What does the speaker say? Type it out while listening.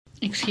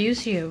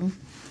Excuse you.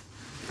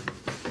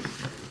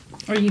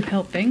 Are you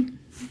helping?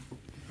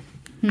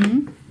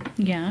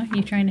 Yeah,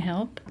 you trying to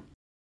help?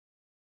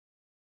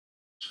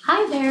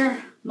 Hi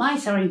there! My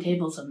sewing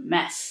table's a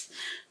mess,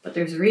 but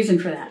there's a reason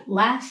for that.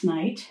 Last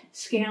night,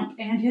 Scamp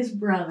and his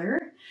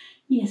brother,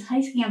 yes,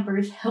 hi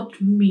Scampers,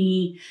 helped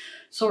me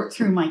sort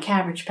through my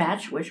Cabbage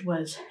Patch, which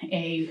was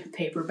a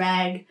paper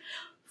bag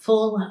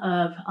full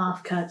of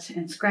offcuts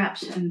and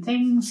scraps and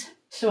things.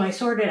 So I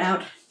sorted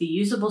out the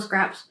usable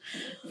scraps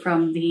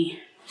from the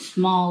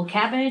small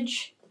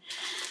cabbage.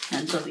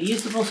 And so the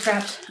usable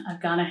scraps I've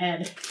gone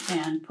ahead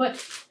and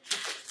put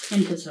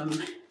into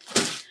some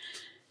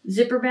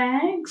zipper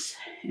bags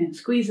and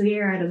squeeze the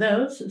air out of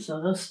those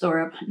so those store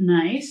up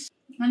nice.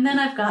 And then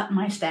I've got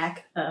my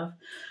stack of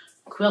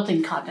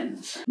quilting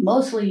cottons.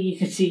 Mostly you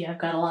can see I've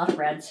got a lot of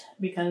reds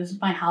because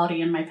of my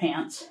holiday in my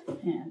pants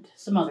and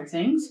some other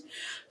things.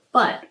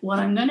 But what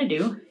I'm going to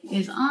do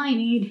is I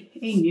need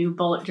a new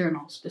bullet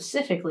journal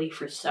specifically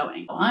for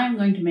sewing. So I'm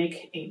going to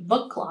make a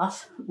book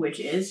cloth, which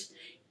is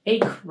a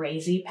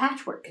crazy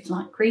patchwork. It's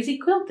not crazy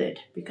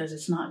quilted because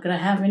it's not going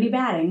to have any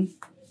batting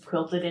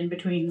quilted in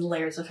between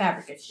layers of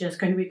fabric. It's just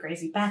going to be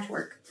crazy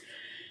patchwork.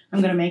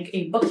 I'm going to make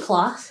a book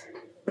cloth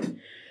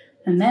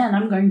and then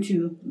I'm going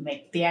to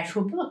make the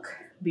actual book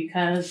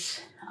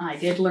because I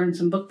did learn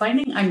some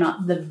bookbinding. I'm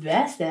not the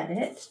best at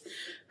it,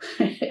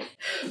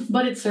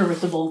 but it's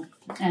serviceable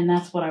and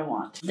that's what I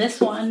want. This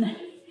one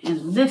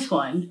and this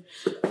one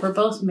were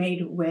both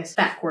made with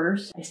back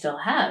quarters. I still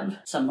have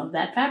some of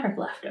that fabric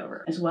left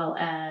over, as well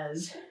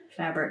as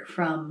fabric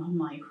from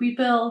my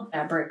huipil,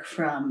 fabric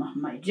from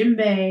my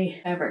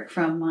djembe, fabric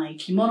from my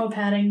kimono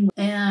padding,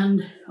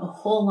 and a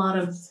whole lot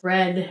of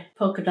red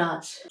polka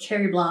dots,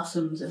 cherry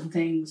blossoms, and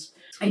things.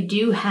 I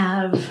do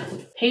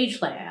have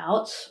page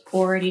layouts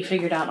already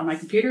figured out on my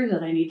computer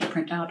that I need to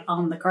print out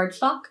on the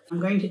cardstock. I'm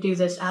going to do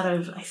this out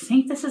of, I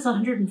think this is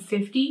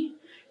 150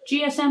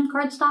 GSM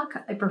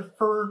cardstock. I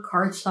prefer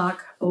cardstock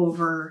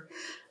over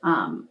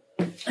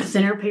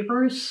thinner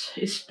papers,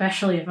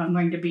 especially if I'm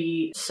going to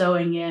be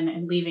sewing in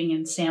and leaving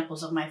in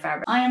samples of my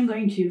fabric. I am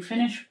going to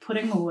finish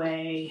putting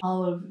away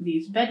all of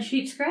these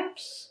bedsheet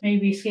scraps.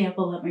 Maybe Scamp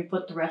will let me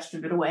put the rest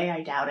of it away,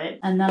 I doubt it.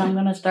 And then I'm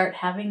gonna start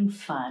having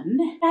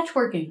fun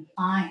patchworking.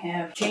 I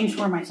have changed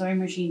where my sewing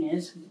machine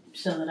is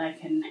so that I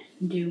can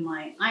do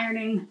my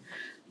ironing,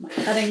 my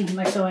cutting,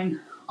 my sewing,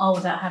 all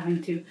without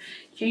having to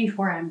change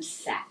where I'm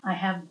sat. I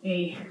have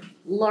a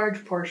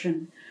large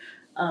portion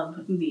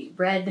of the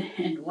red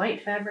and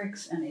white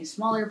fabrics and a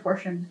smaller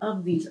portion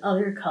of these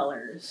other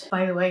colors.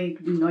 By the way,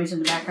 the noise in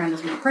the background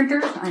is my printer.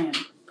 I am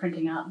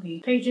printing out the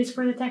pages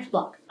for the text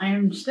block. I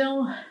am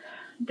still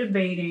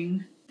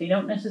debating. They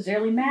don't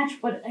necessarily match,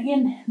 but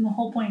again, the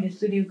whole point is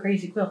to do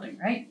crazy quilting,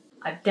 right?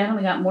 I've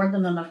definitely got more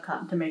than enough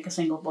cotton to make a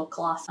single book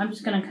cloth. I'm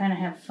just gonna kind of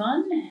have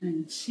fun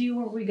and see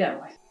where we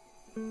go.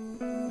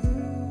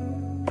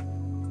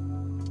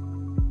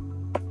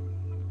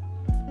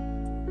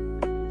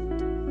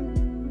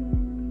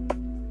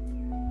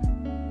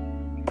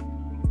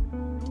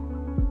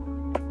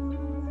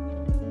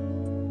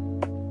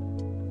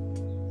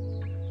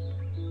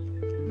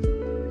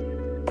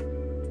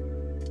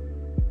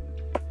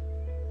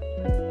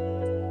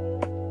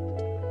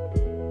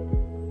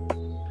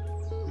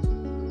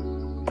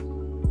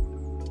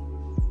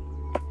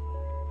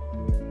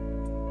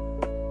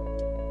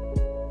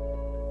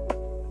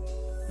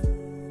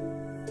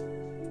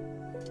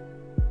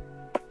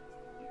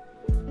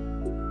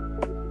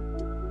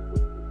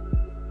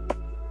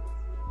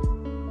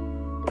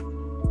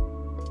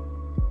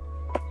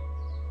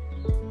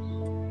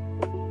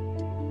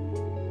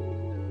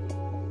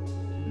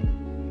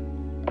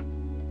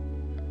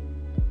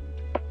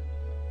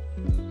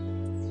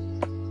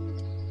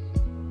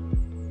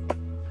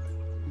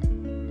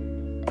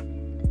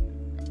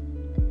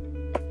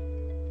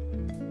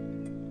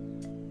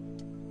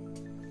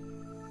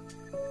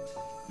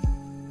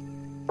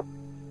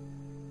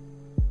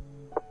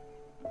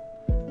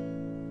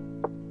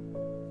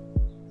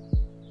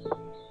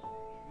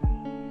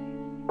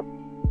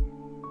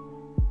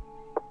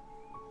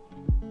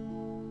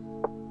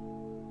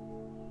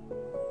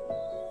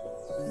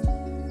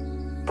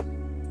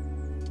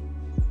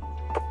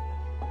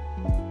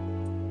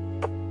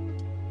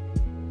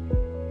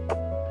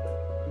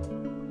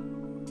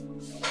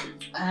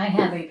 I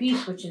have a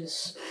piece which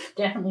is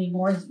definitely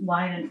more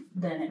wide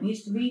than it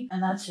needs to be,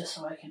 and that's just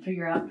so I can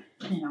figure out,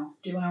 you know,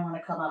 do I want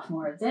to cut off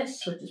more of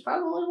this, which is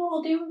probably what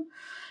I'll do,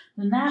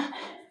 than that,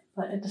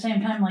 but at the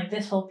same time, like,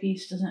 this whole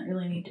piece doesn't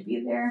really need to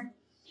be there.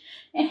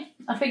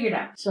 I'll figure it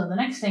out. So the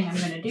next thing I'm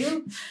going to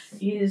do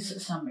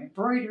is some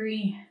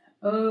embroidery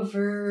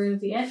over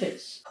the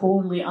edges.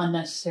 Totally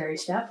unnecessary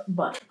step,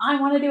 but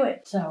I want to do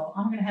it. So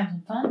I'm going to have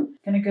some fun.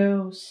 Gonna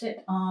go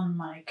sit on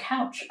my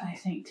couch, I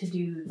think, to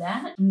do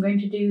that. I'm going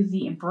to do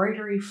the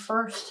embroidery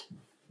first,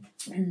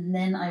 and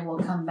then I will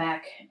come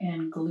back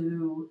and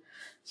glue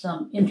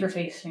some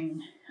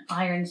interfacing,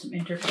 iron some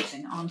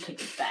interfacing onto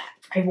the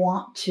back. I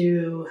want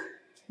to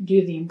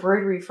do the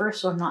embroidery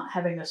first so I'm not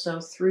having to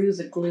sew through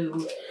the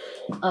glue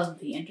of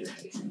the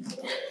interfacing.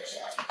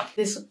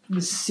 This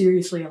was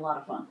seriously a lot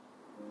of fun.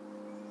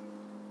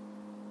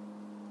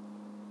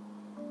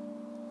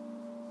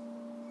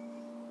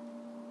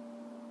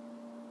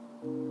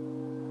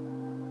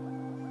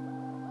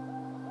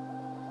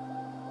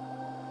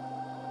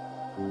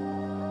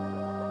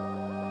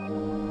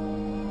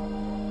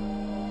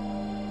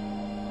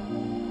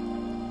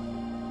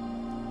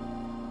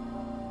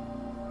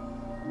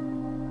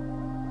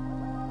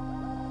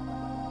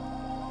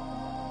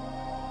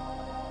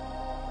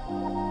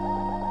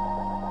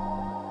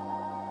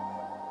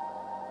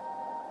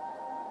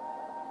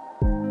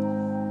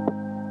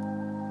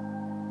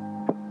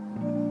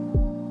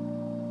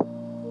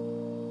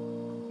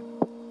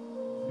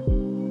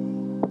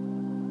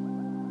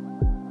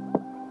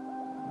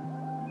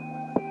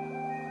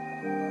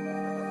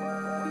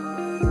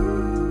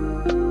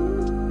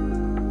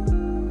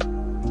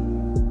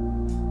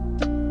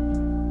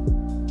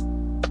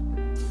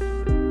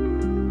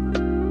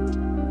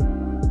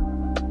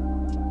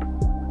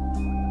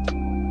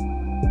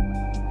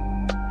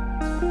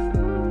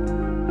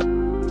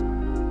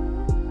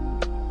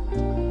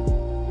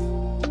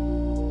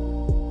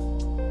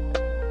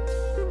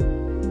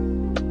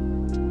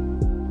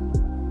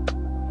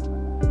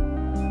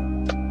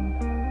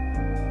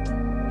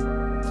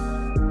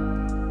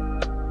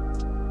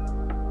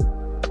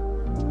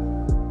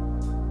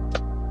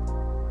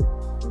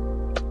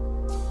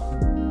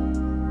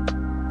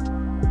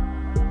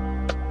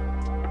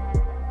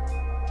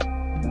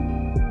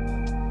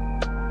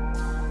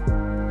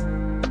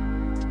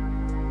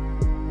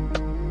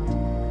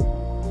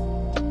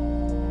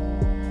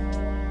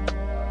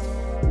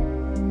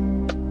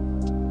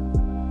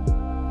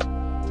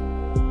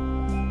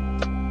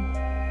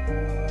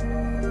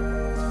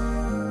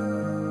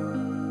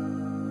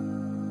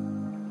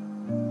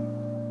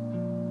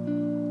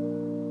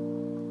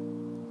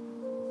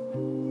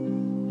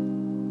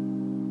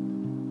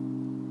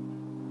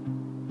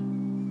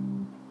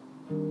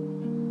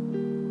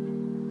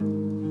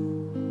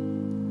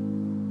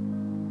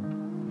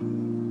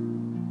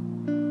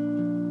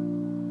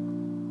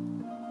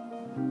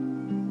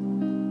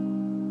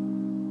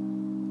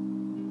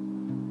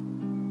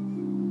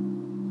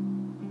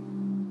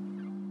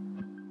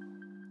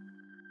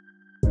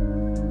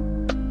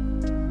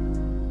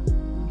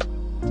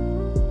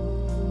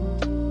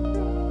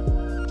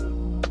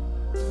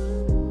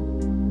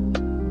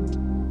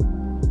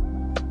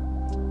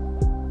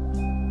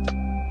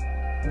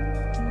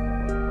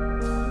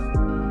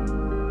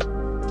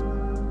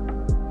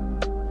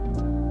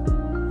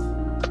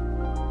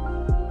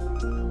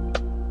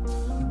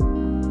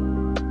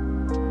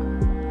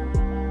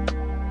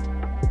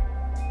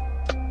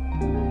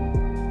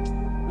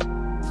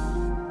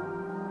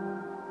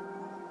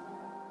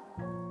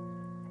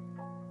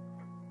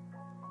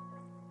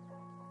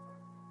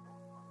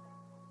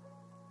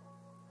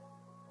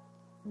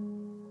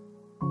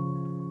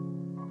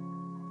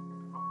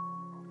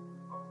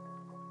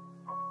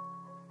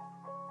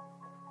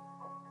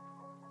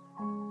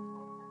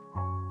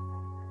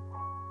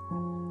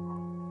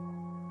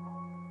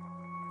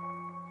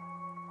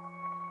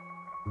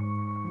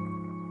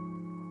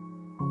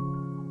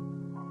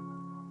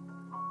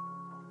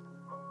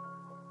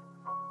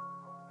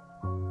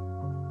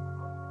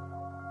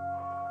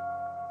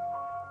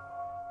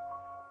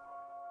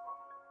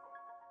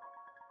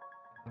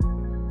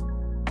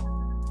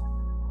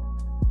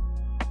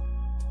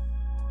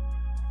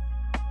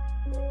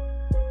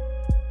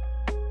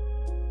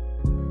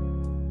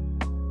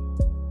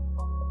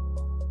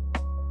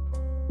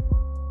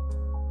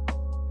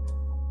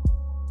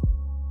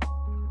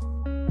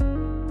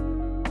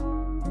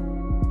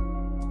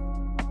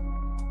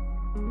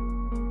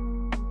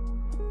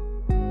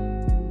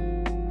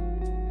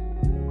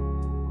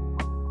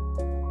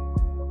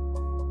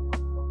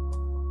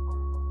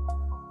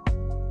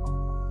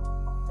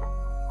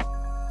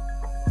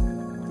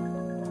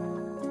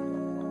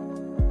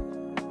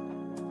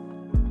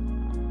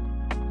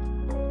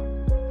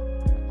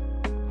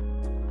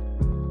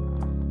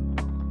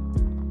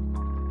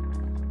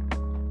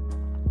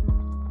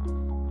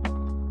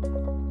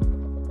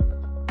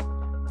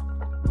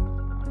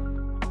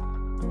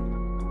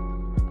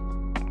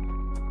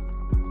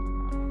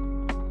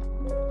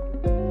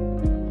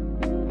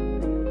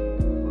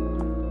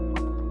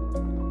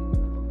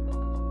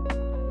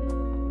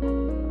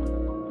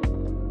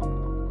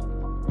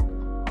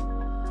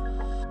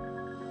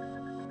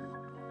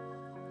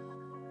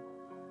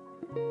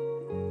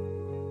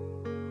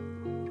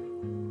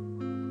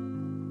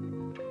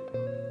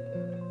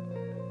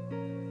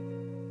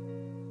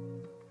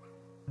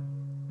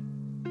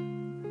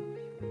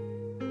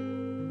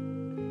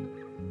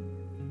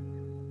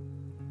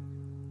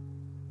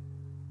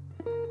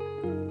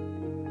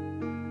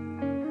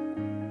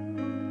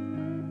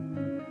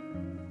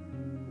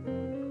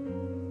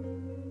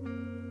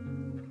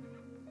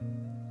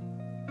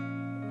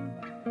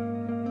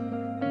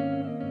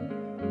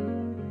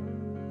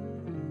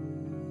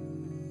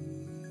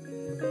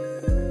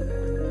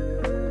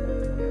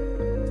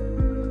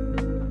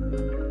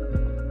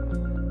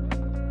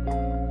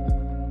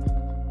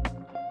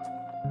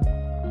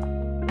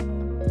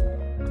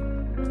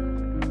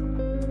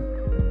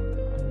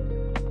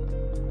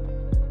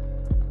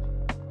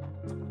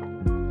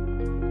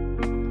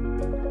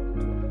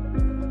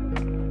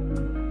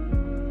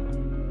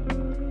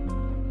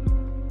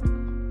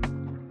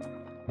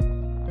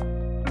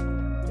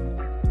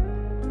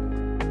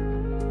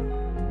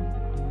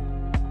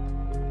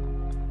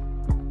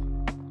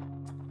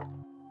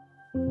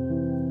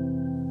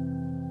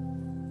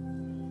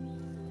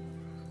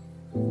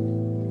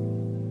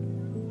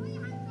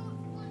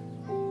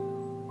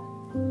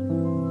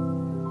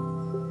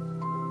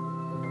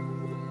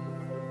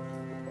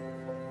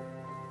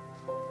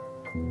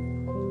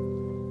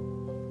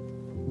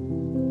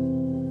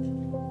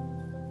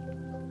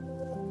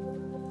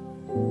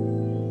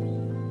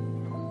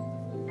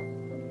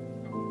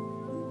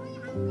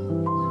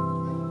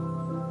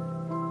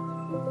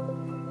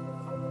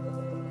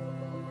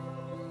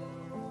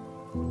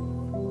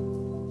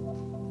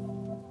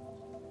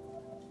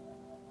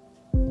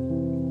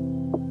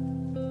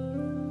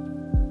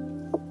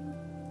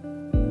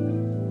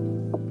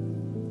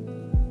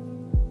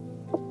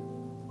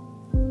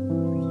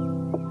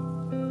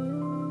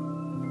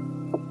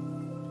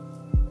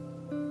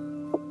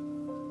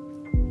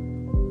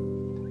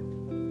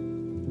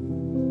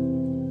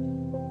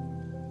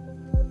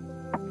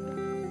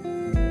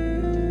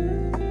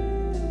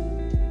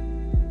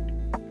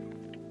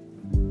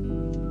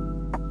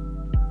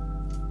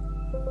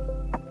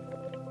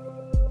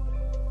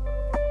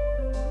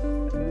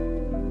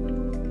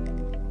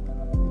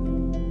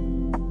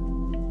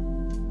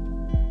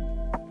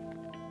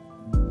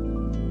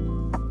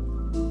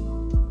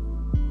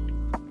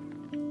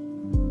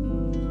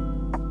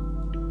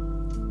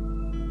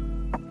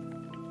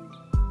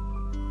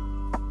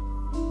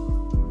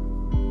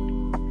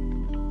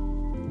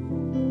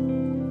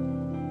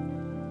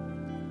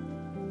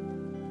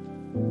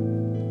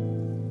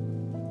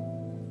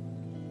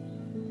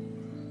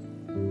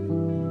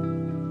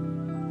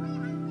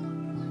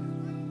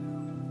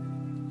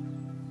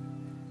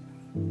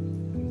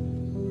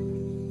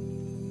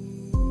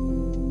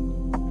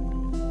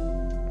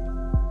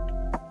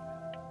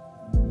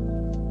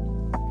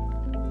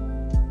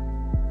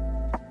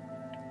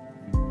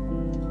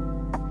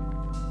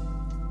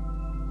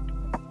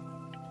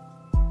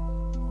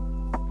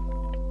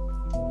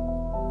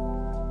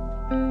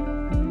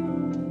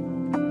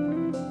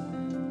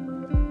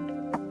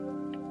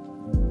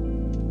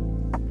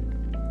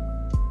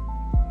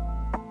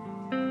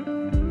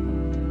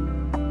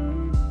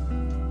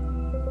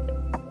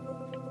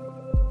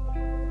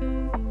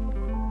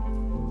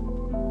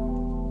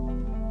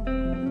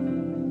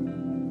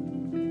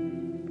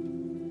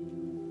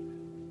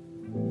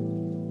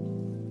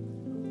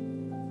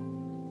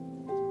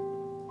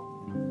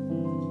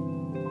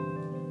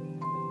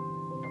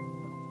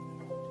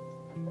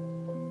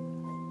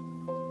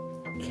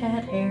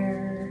 cat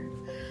hair.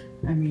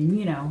 I mean,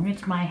 you know,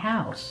 it's my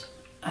house.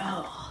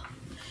 Oh,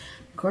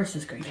 of course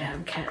it's going to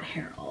have cat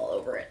hair all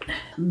over it.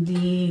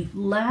 The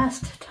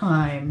last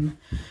time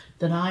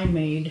that I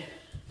made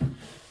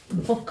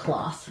book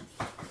cloth,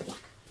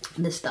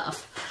 this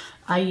stuff,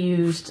 I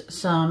used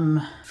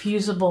some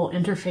fusible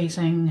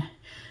interfacing,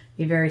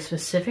 a very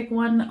specific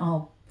one.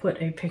 I'll put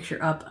a picture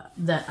up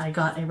that I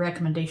got a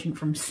recommendation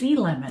from Sea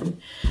Lemon,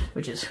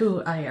 which is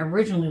who I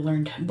originally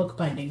learned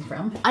bookbinding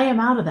from. I am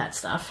out of that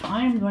stuff.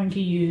 I am going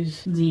to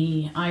use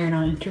the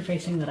iron-on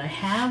interfacing that I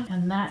have,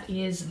 and that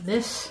is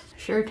this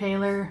Sure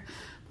Tailor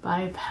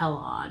by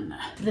Pellon.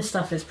 This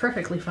stuff is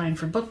perfectly fine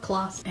for book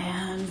cloth,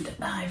 and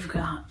I've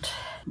got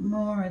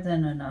more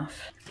than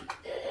enough.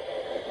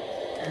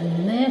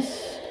 And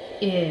this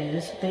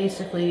is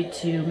basically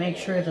to make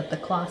sure that the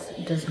cloth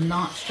does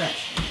not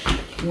stretch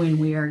when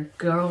we are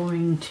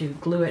going to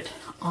glue it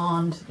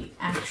onto the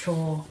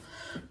actual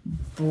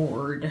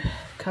board,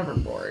 cover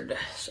board.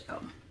 So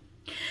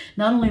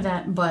not only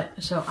that,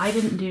 but so I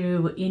didn't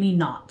do any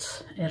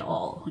knots at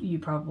all. You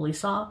probably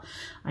saw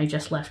I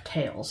just left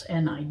tails,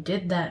 and I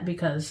did that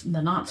because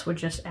the knots would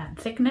just add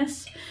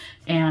thickness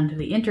and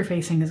the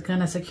interfacing is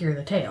gonna secure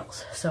the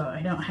tails. So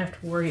I don't have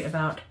to worry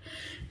about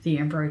the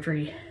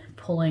embroidery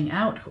pulling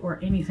out or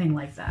anything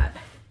like that.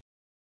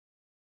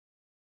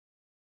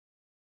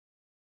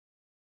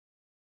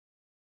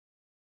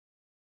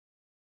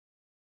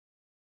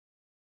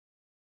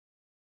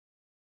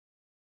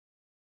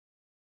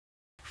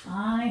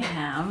 I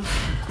have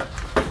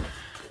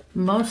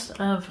most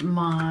of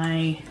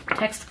my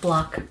text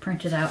block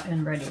printed out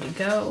and ready to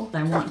go.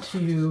 I want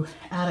to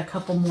add a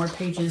couple more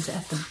pages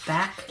at the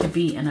back to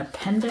be an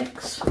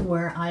appendix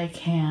where I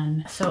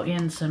can sew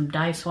in some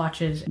die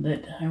swatches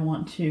that I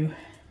want to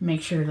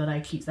make sure that I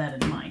keep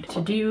that in mind.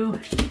 To do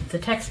the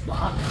text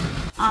block,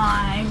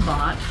 I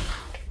bought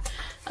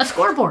a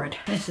scoreboard.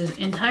 This is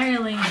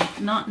entirely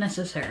not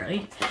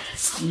necessary.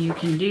 You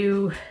can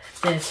do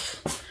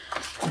this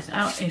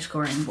without a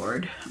scoring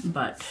board,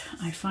 but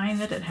I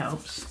find that it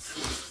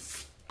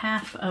helps.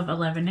 Half of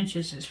 11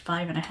 inches is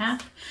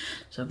 5.5.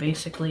 So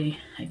basically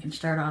I can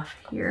start off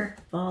here,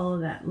 follow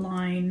that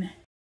line,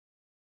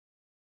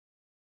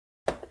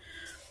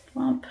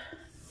 plump,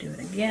 do it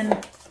again.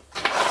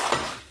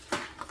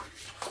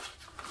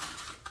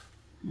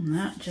 And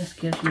that just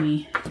gives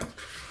me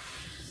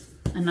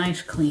a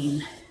nice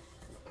clean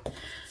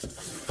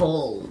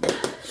fold.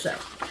 So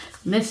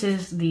this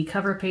is the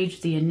cover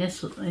page, the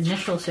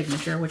initial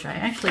signature, which I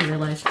actually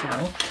realized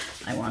no,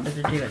 I wanted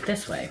to do it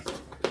this way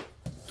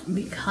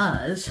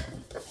because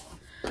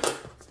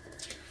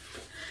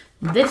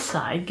this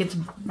side gets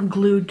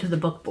glued to the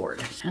book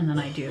board and then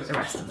I do the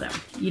rest of them.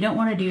 You don't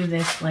want to do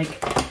this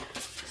like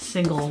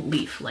single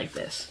leaf like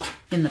this.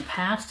 In the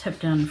past, have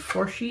done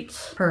 4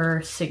 sheets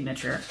per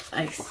signature.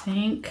 I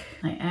think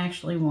I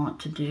actually want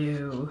to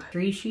do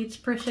 3 sheets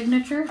per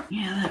signature.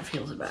 Yeah, that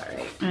feels about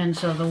right. And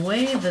so the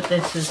way that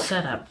this is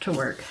set up to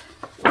work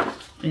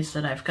is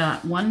that I've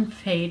got one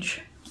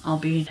page, I'll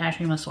be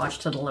attaching the swatch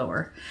to the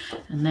lower,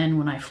 and then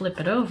when I flip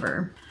it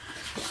over,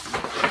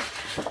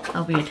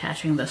 I'll be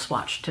attaching the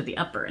swatch to the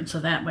upper, and so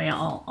that way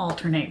I'll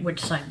alternate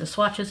which side the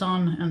swatch is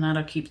on, and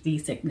that'll keep the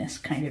thickness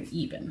kind of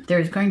even.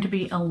 There's going to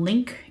be a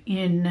link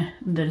in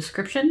the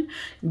description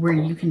where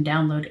you can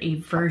download a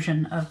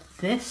version of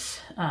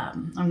this.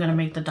 I'm going to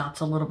make the dots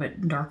a little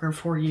bit darker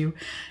for you,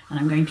 and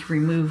I'm going to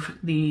remove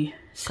the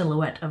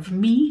silhouette of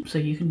me so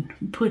you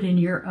can put in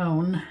your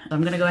own.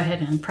 I'm going to go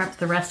ahead and prep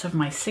the rest of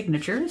my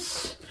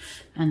signatures,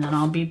 and then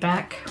I'll be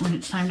back when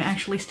it's time to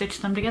actually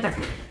stitch them together.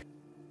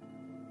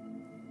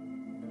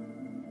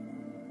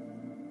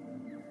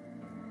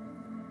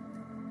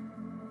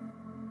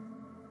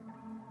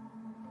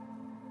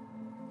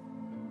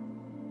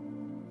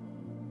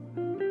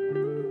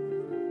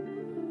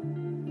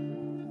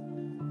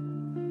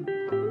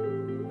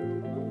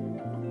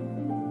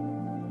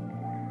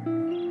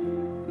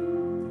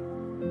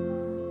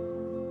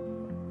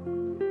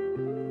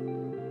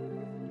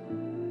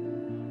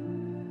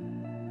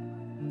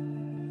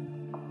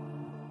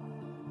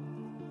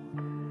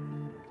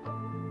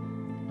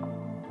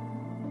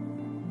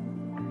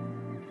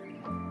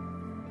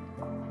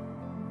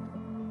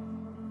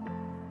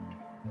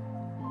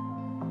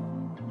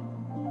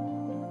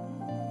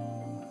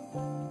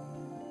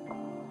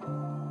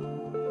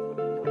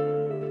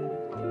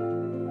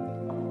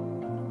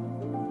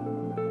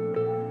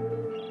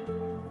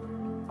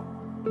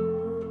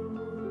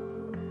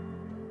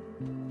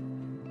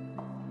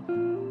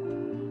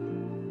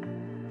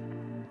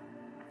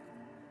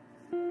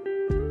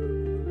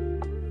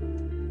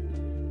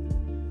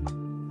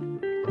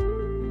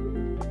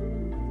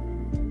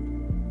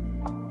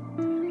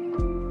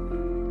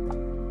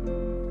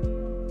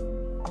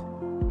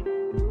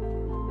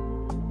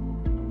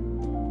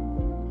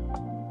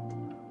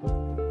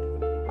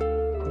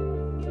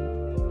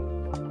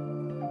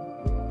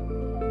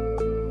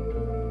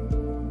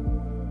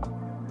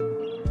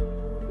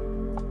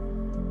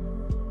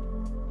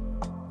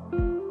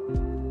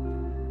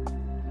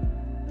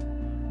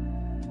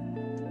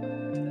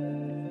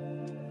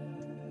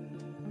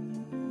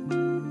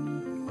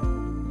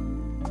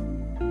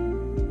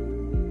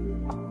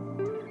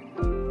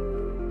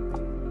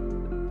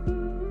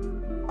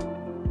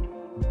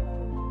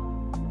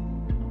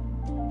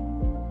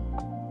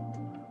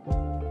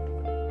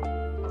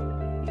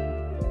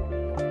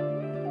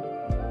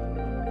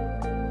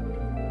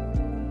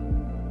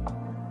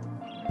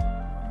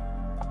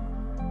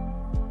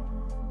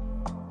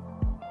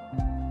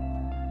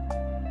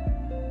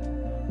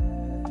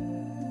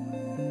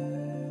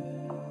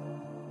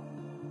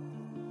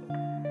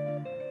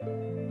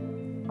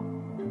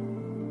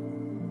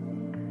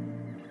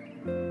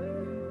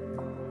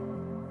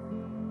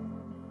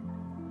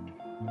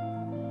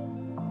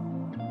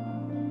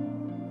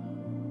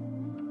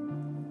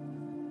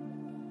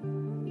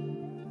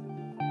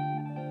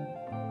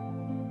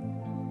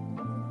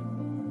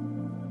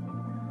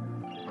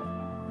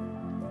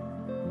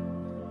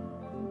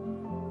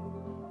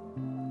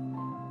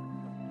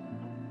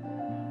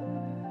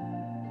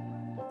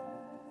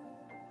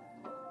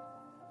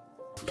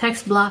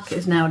 Text block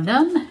is now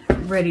done,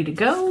 ready to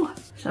go.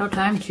 So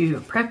time to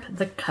prep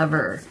the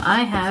cover.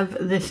 I have,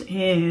 this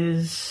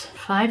is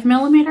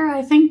 5mm,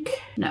 I think.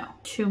 No,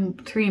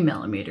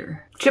 3mm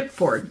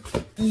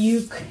chipboard.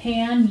 You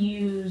can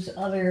use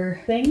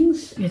other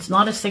things. It's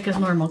not as thick as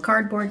normal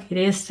cardboard. It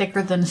is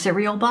thicker than a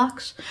cereal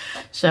box.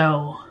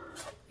 So,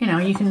 you know,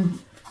 you can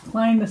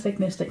find the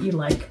thickness that you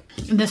like.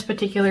 This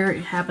particular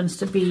happens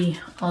to be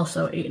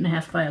also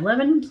 8.5 by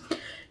 11,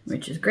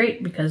 which is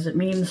great because it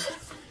means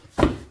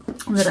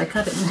that I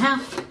cut it in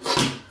half.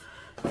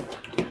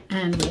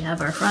 And we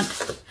have our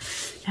front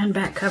and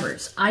back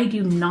covers. I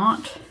do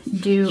not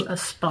do a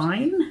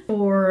spine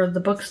for the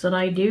books that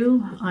I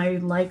do. I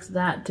like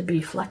that to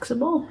be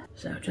flexible.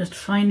 So just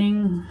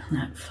finding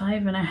that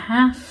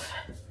 5.5.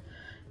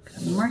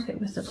 Gonna mark it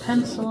with a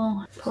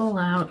pencil, pull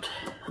out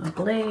a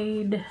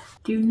blade.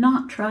 Do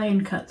not try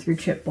and cut through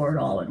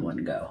chipboard all in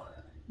one go.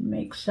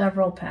 Make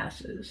several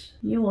passes.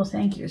 You will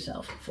thank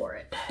yourself for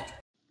it.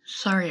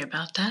 Sorry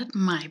about that.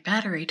 My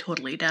battery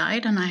totally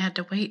died and I had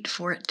to wait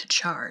for it to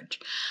charge.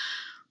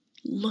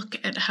 Look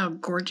at how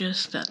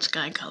gorgeous that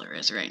sky color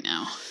is right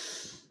now.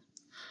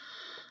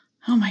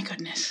 Oh my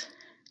goodness.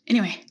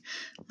 Anyway,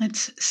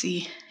 let's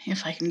see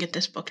if I can get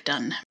this book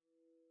done.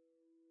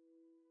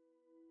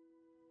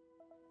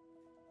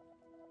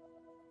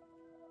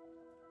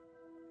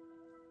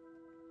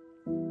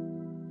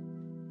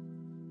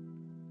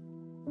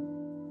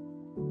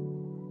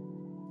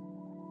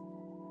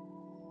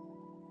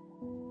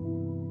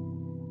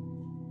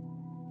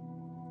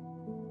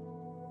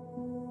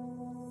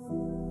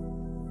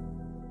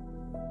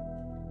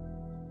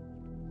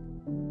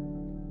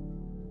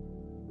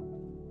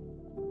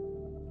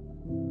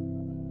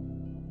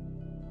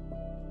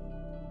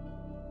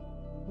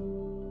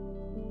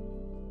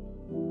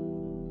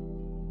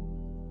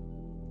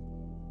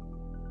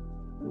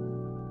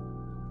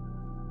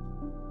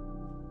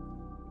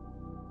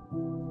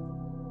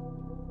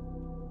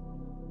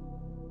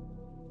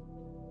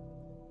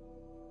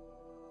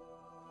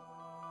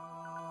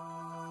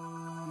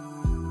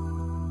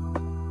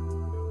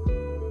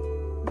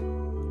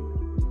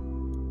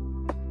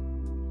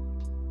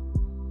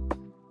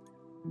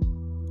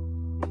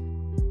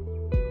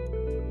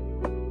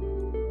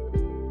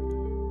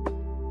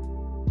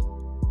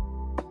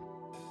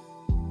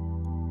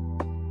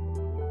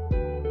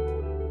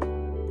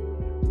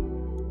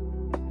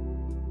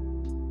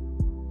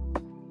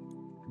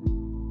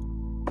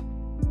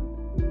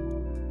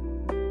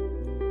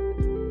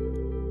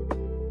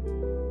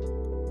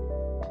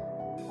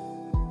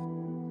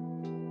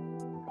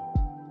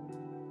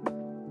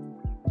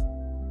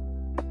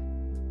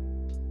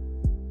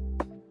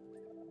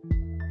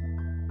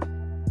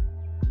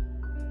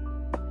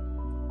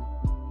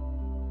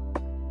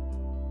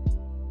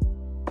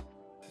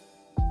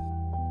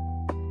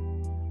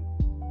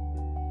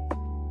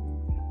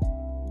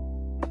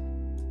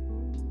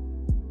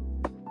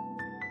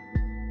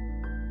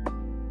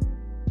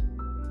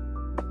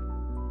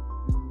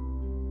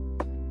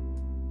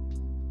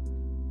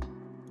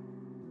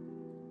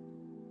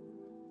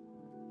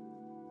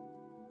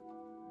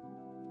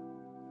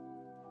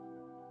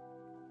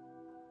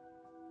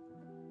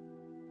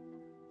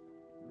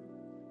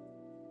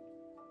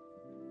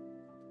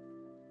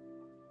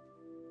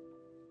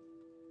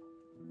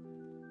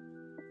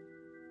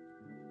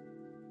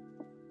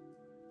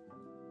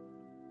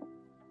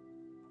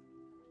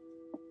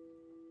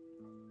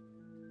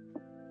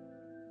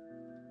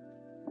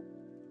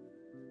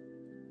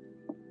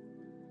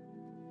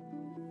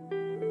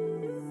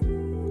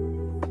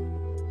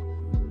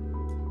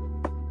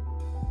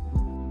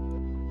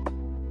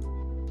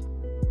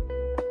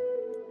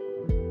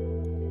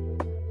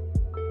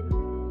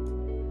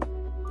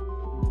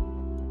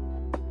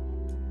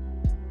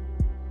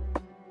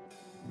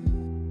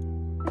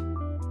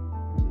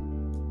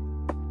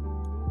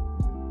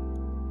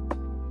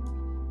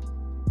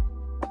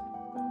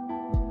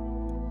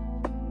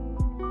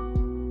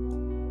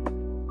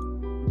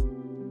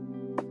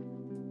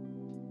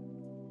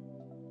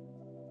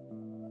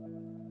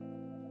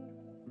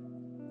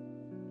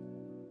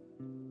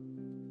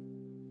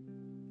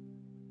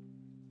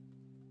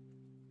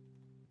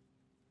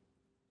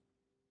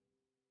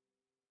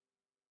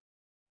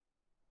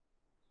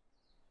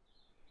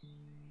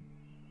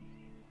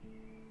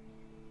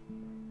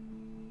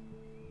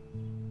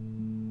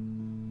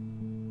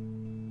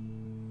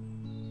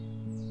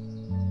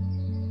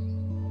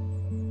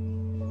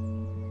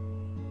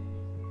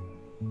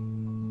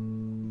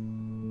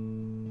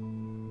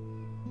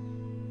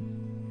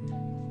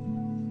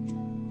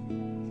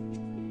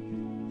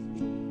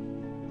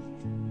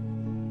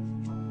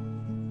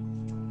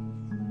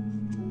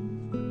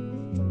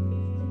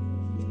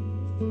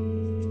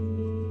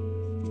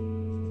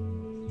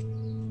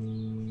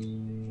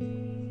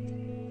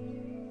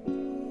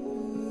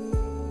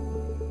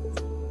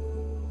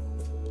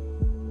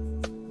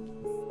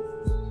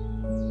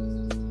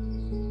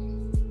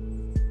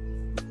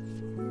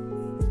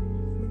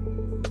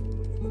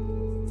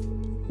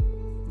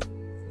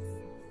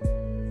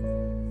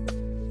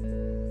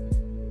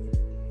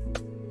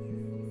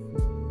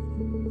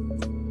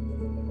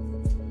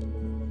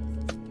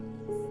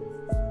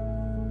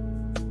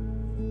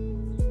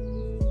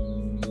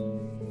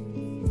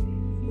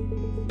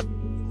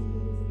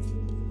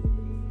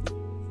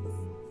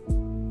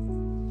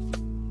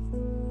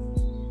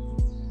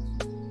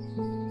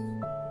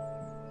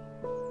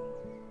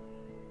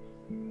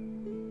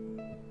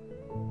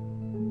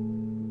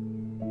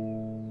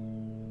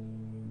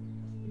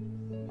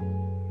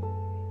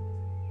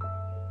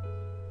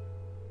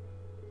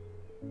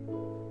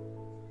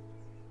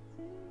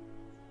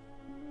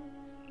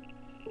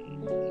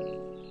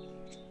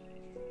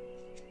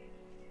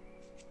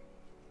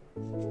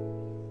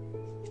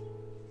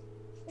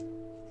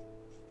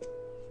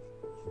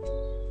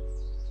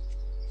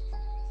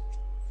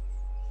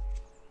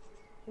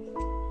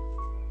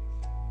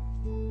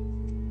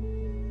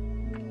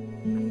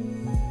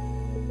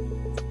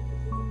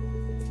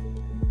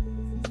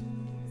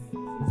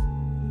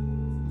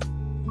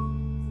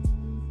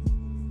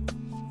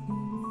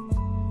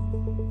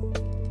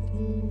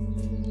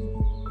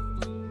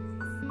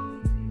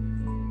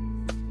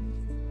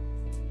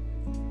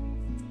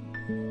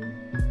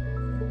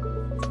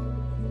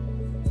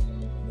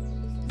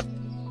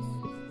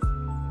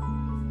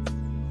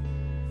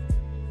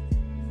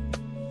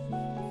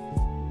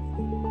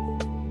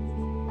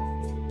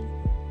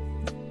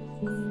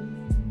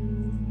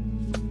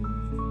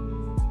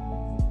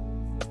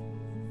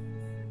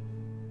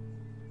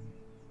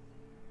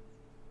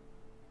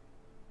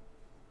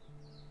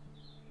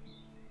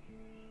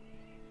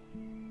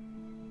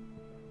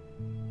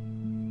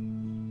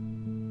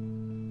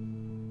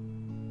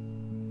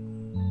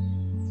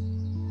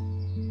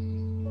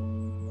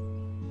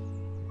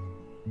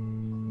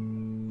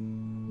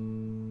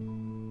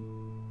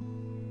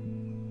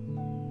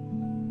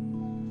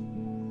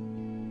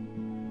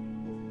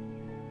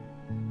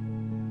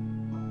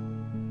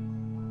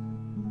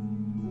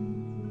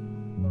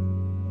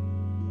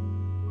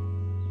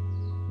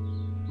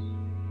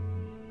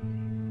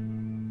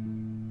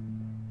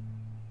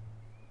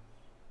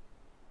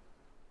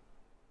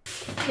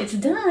 it's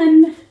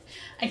done.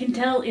 I can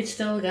tell it's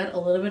still got a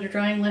little bit of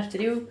drying left to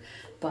do,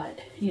 but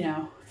you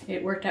know,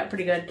 it worked out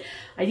pretty good.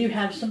 I do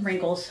have some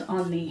wrinkles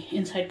on the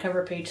inside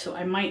cover page, so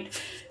I might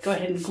go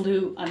ahead and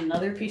glue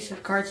another piece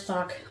of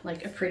cardstock,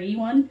 like a pretty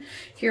one,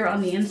 here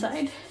on the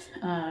inside,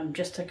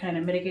 just to kind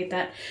of mitigate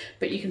that.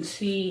 But you can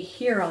see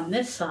here on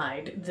this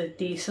side that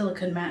the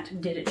silicone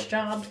mat did its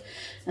job,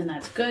 and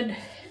that's good.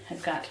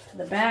 I've got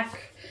the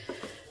back,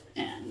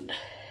 and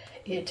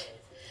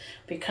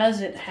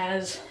because it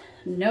has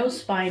no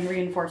spine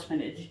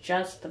reinforcement, it's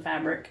just the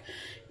fabric,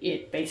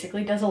 it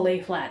basically does a lay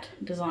flat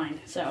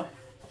design. So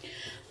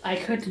I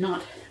could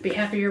not be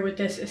happier with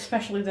this,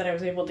 especially that I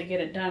was able to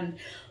get it done,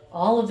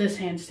 all of this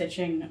hand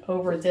stitching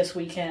over this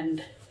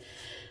weekend.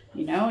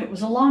 You know, it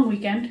was a long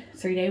weekend,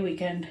 3-day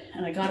weekend,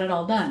 and I got it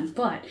all done,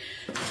 but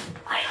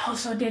I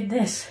also did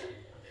this.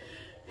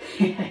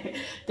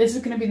 This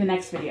is going to be the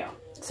next video,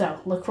 so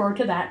look forward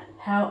to that,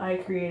 how I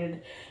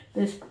created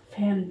this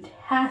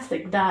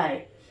fantastic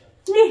die.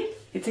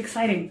 It's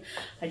exciting.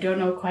 I don't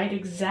know quite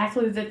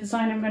exactly the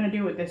design I'm going to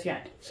do with this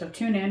yet, so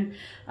tune in,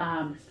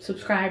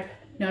 subscribe,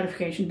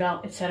 notification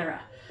bell,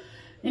 etc.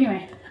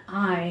 Anyway,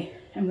 I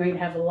am going to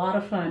have a lot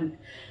of fun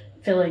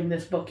filling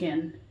this book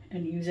in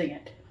and using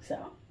it.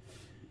 So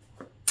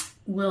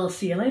we'll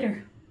see you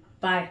later.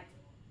 Bye.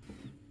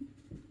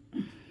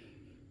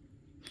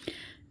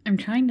 I'm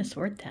trying to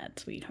sort that,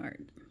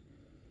 sweetheart.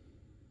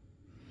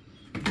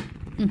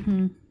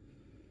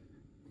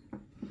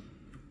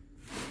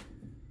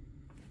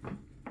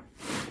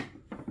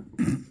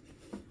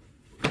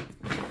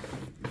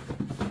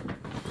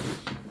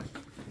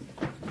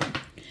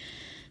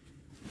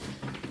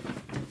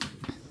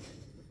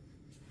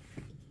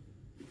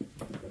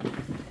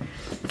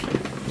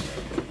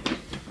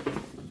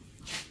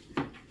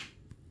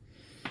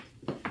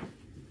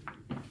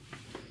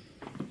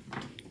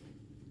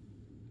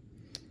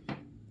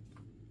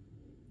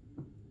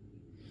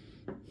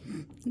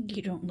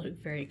 You don't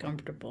look very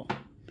comfortable.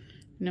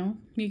 No?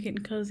 You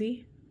getting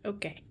cozy?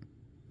 Okay.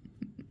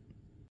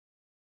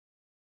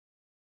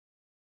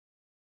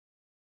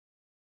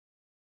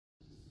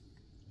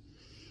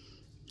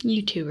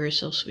 You two are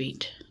so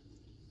sweet.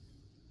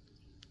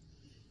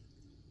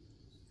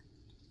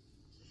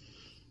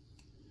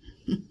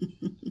 Hi,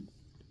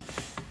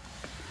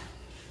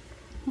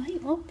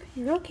 oh,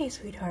 you're okay,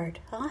 sweetheart.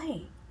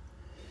 Hi.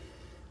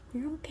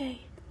 You're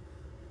okay.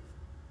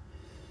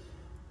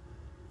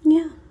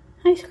 Yeah.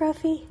 Hi,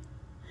 Scruffy.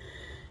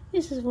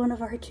 This is one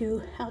of our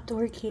 2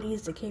 outdoor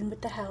kitties that came with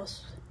the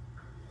house.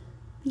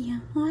 Yeah,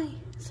 hi.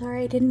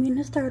 Sorry, I didn't mean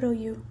to startle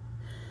you.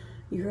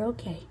 You're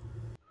okay.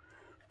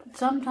 But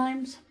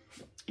sometimes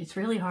it's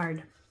really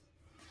hard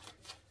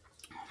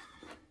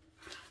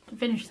to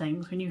finish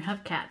things when you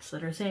have cats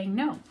that are saying,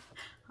 no,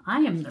 I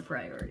am the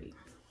priority.